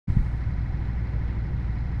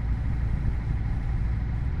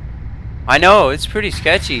I know, it's pretty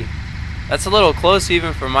sketchy. That's a little close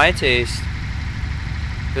even for my taste.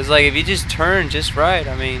 Because, like, if you just turn just right,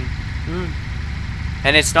 I mean...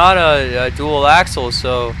 And it's not a dual axle,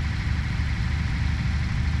 so...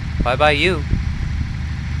 Bye-bye you.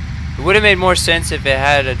 It would have made more sense if it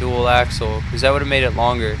had a dual axle, because that would have made it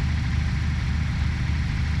longer.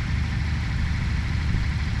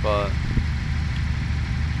 But...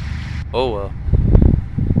 oh well.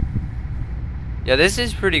 Yeah, this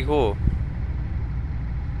is pretty cool.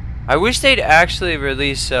 I wish they'd actually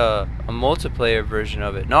release a multiplayer version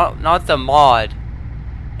of it. Not the mod.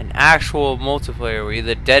 An actual multiplayer with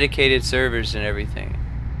the dedicated servers and everything.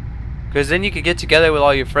 Because then you could get together with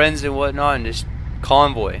all your friends and whatnot and just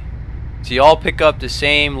convoy. So you all pick up the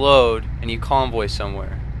same load and you convoy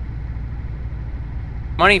somewhere.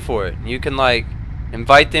 Money for it. You can like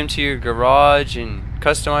invite them to your garage and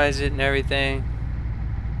customize it and everything.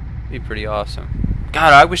 Be pretty awesome.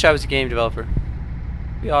 God, I wish I was a game developer.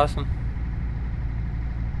 Be awesome.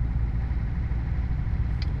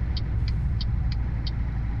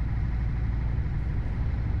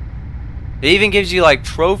 It even gives you like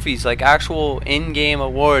trophies, like actual in-game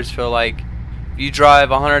awards for like if you drive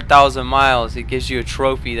 100,000 miles, it gives you a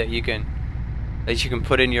trophy that you can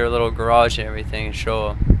put in your little garage and everything and show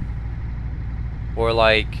them. Or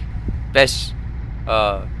like best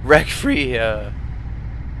wreck-free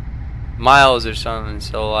miles or something.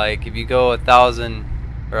 So like if you go 1,000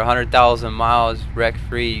 or 100,000 miles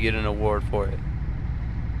wreck-free, you get an award for it.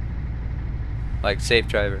 Like safe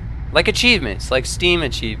driver. Like achievements, like Steam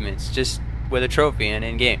achievements, just with a trophy and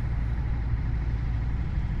in-game.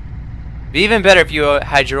 Be even better if you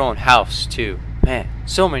had your own house too. Man,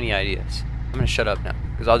 so many ideas. I'm gonna shut up now,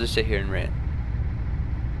 because I'll just sit here and rant.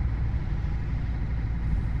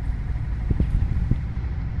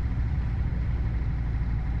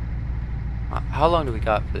 How long do we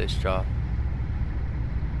got for this job?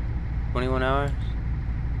 21 hours?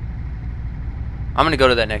 I'm gonna go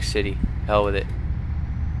to that next city. Hell with it.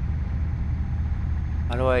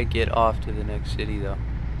 How do I get off to the next city though?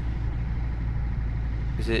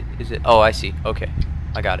 Is it oh, I see. Okay.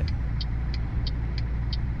 I got it.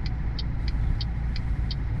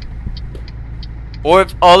 Or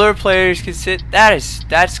if other players can sit,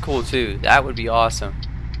 that's cool too. That would be awesome.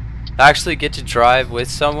 Actually get to drive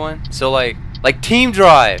with someone. So like team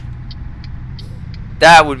drive.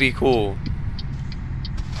 That would be cool.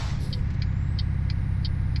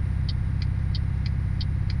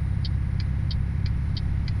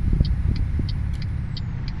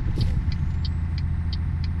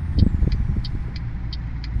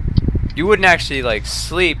 You wouldn't actually like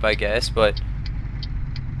sleep, I guess, but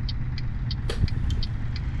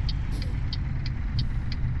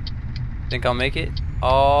think I'll make it?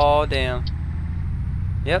 Oh damn.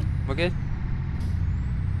 Yep, we're good.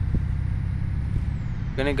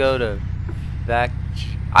 Gonna go to back.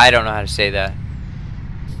 I don't know how to say that.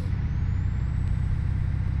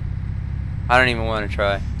 I don't even want to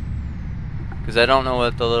try, because I don't know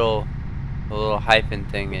what the little hyphen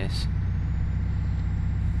thing is.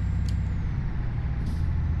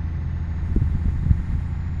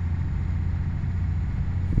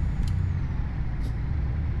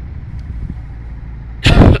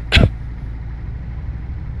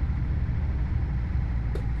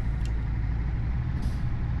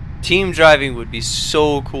 Team driving would be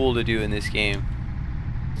so cool to do in this game.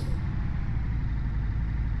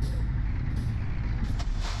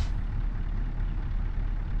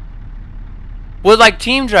 Well, like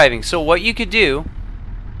team driving, so what you could do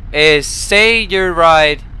is, say your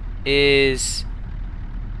ride is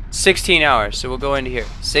 16 hours. So we'll go into here.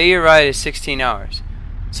 Say your ride is 16 hours.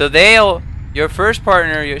 So your first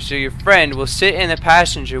partner, so your friend, will sit in the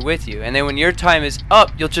passenger with you. And then when your time is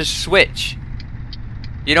up, you'll just switch.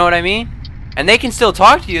 You know what I mean? And they can still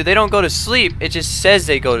talk to you. They don't go to sleep. It just says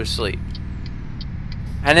they go to sleep.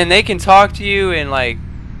 And then they can talk to you and like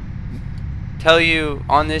tell you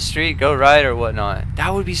on this street, go right or whatnot.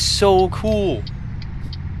 That would be so cool.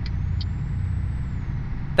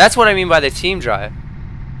 That's what I mean by the team drive.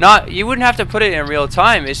 You wouldn't have to put it in real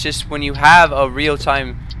time. It's just when you have a real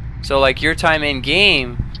time, so like your time in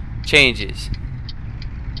game changes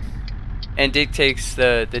and dictates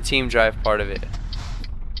the team drive part of it.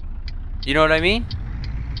 You know what I mean?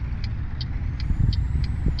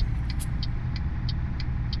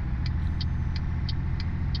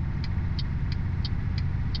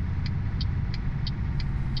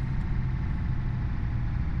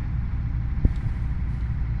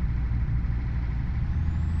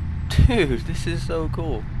 Dude, this is so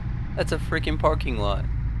cool. That's a freaking parking lot.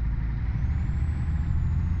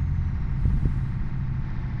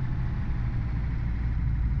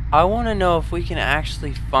 I want to know if we can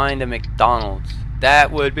actually find a McDonald's.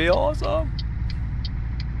 That would be awesome.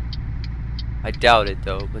 I doubt it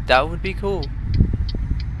though, but that would be cool.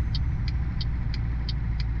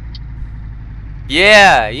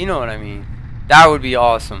 Yeah, you know what I mean. That would be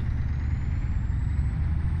awesome.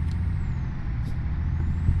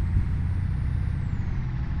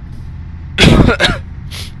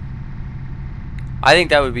 I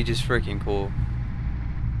think that would be just freaking cool.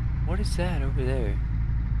 What is that over there?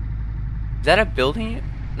 Is that a building?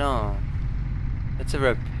 No. That's a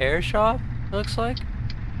repair shop, it looks like.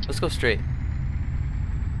 Let's go straight.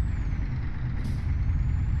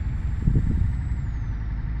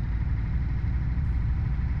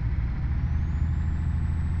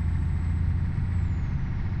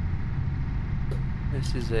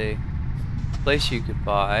 This is a place you could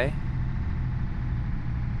buy.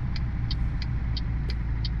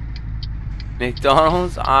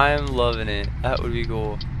 McDonald's, I'm loving it. That would be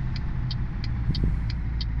cool.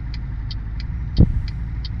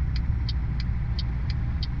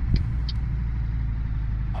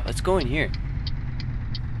 Oh, let's go in here.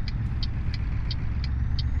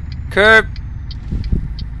 Curb.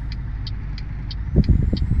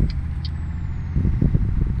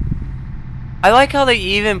 I like how they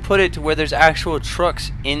even put it to where there's actual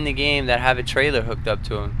trucks in the game that have a trailer hooked up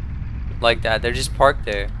to them. Like that. They're just parked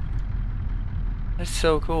there. That's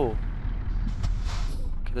so cool.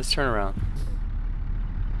 Okay, let's turn around.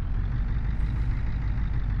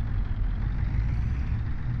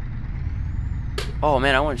 Oh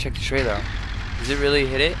man, I want to check the trailer out. Does it really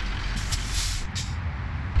hit it?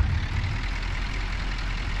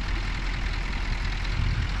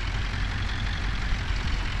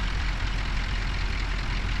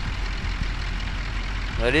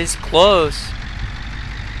 That is close.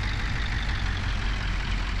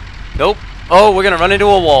 Nope. Oh, we're gonna run into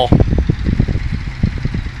a wall.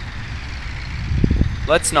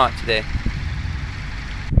 Let's not today.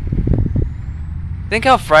 Think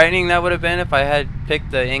how frightening that would have been if I had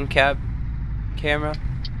picked the in-cab camera.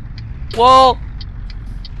 Whoa!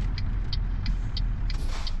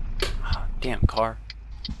 Oh, damn car.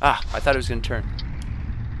 Ah, I thought it was gonna turn.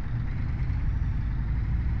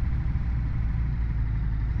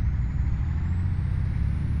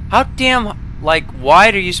 How damn, like,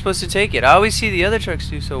 wide are you supposed to take it? I always see the other trucks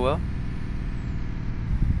do so well.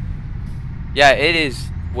 Yeah, it is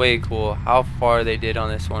way cool how far they did on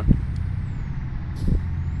this one.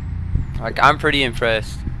 Like, I'm pretty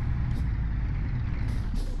impressed.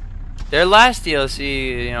 Their last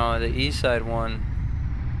DLC, you know, the East Side one,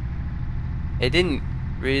 it didn't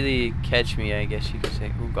really catch me, I guess you could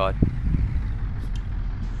say. Oh god.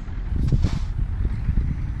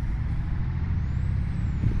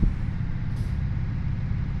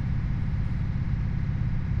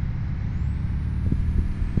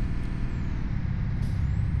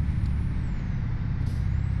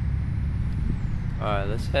 Alright,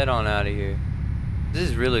 let's head on out of here. This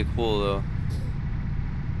is really cool though.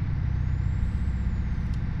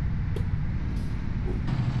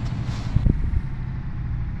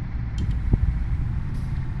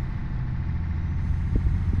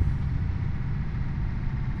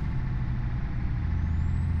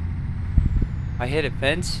 I hit a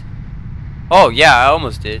fence? Oh yeah, I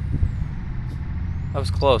almost did. That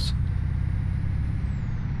was close.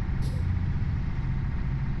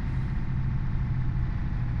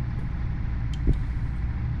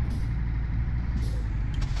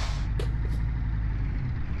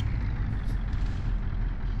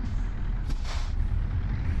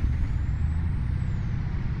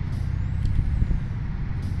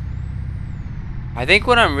 I think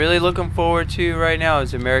what I'm really looking forward to right now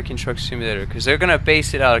is American Truck Simulator, because they're gonna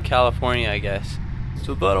base it out of California, I guess.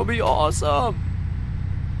 So that'll be awesome.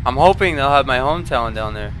 I'm hoping they'll have my hometown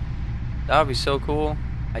down there. That would be so cool.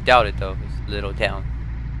 I doubt it though. It's a little town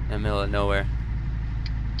in the middle of nowhere.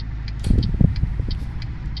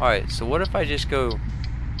 Alright, so what if I just go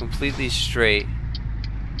completely straight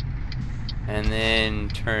and then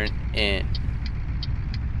turn in?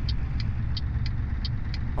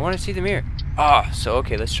 I want to see the mirror. Ah, so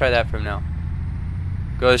okay, let's try that from now.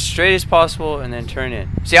 Go as straight as possible and then turn in.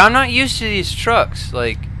 See, I'm not used to these trucks.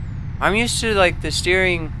 Like, I'm used to like the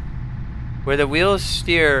steering where the wheels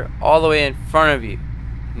steer all the way in front of you,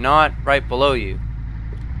 not right below you.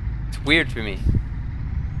 It's weird for me.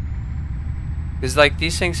 Because like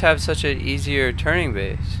these things have such an easier turning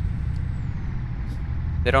base.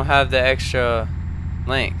 They don't have the extra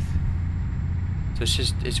length. So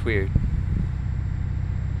it's weird.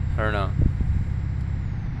 I don't know.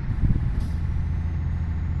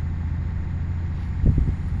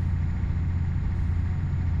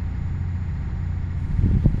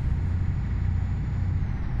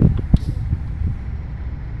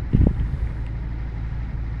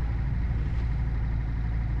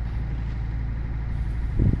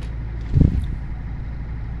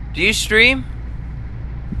 Do you stream?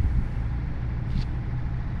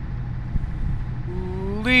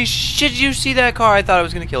 Holy shit, did you see that car? I thought it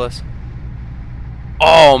was gonna kill us.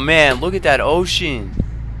 Oh man, look at that ocean.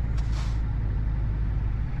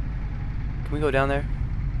 Can we go down there?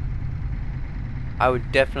 I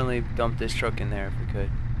would definitely dump this truck in there if we could.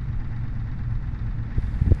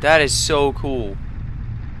 That is so cool.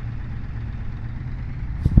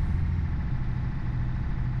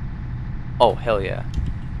 Oh, hell yeah.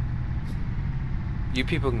 You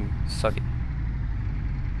people can suck it.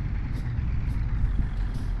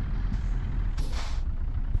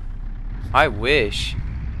 I wish.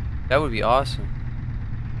 That would be awesome.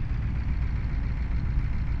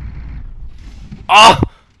 Oh!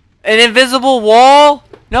 An invisible wall?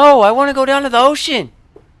 No, I want to go down to the ocean.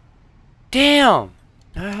 Damn.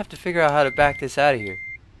 Now I have to figure out how to back this out of here.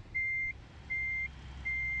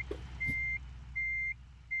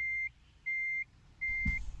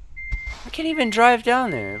 I can't even drive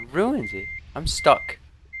down there. It ruins it. I'm stuck.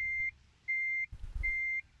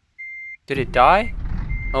 Did it die?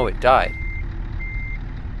 Oh, it died.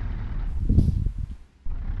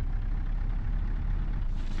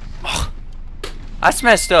 Oh, that's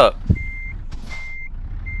messed up.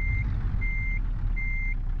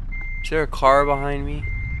 Is there a car behind me?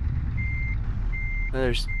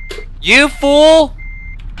 There's... You fool!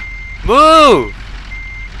 Move!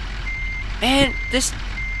 Man, this...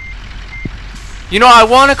 You know, I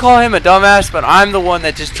want to call him a dumbass, but I'm the one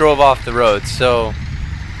that just drove off the road, so...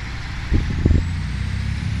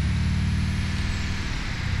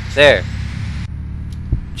 There.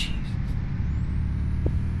 Jeez.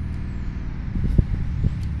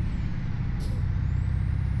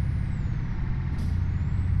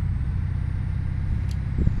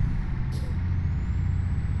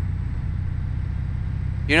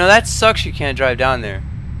 You know, that sucks you can't drive down there.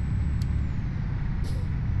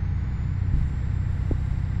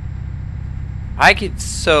 I could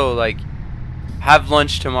like have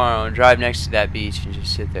lunch tomorrow and drive next to that beach and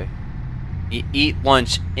just sit there. Eat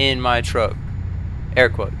lunch in my truck. Air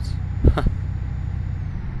quotes.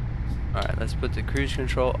 Alright, let's put the cruise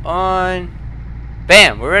control on.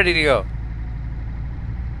 Bam! We're ready to go.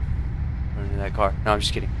 Run into that car. No, I'm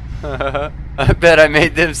just kidding. I bet I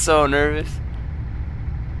made them so nervous.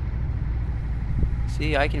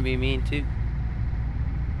 See, I can be mean too.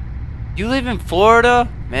 You live in Florida?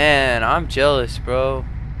 Man, I'm jealous, bro.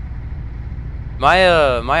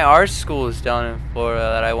 My art school is down in Florida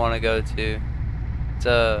that I want to go to. It's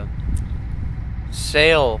a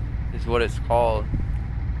Sail is what it's called.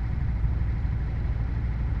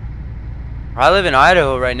 I live in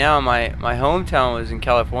Idaho right now. My hometown was in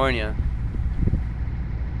California.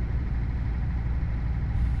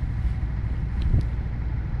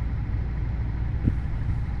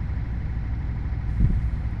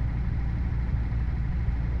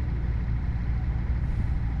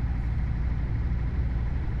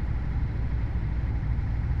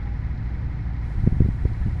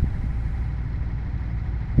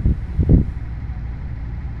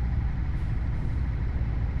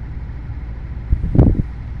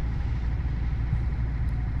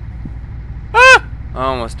 I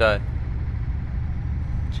almost died.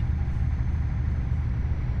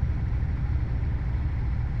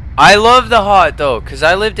 I love the hot though, cause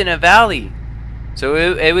I lived in a valley, so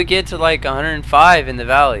it would get to like 105 in the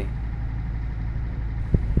valley.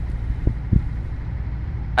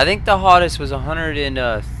 I think the hottest was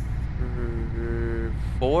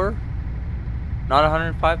 104, not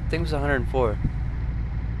 105. I think it was 104.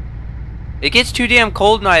 It gets too damn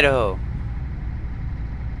cold in Idaho.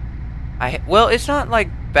 Well, it's not like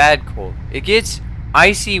bad cold. It gets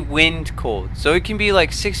icy wind cold. So it can be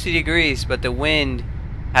like 60 degrees, but the wind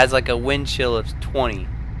has like a wind chill of 20.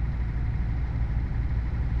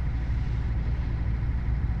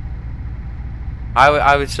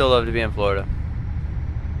 I would still love to be in Florida.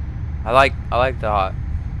 I like the hot.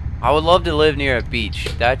 I would love to live near a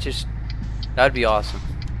beach. That'd be awesome.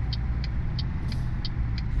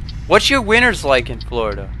 What's your winters like in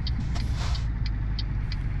Florida?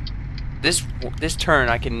 This turn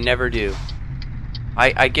I can never do.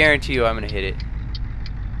 I guarantee you I'm gonna hit it.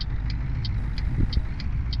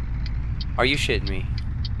 Are you shitting me?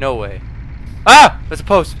 No way. Ah! That's a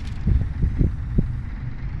post.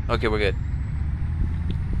 Okay, we're good.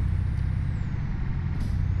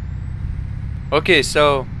 Okay,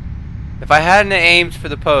 so if I hadn't aimed for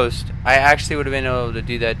the post, I actually would have been able to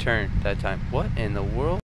do that turn that time. What in the world?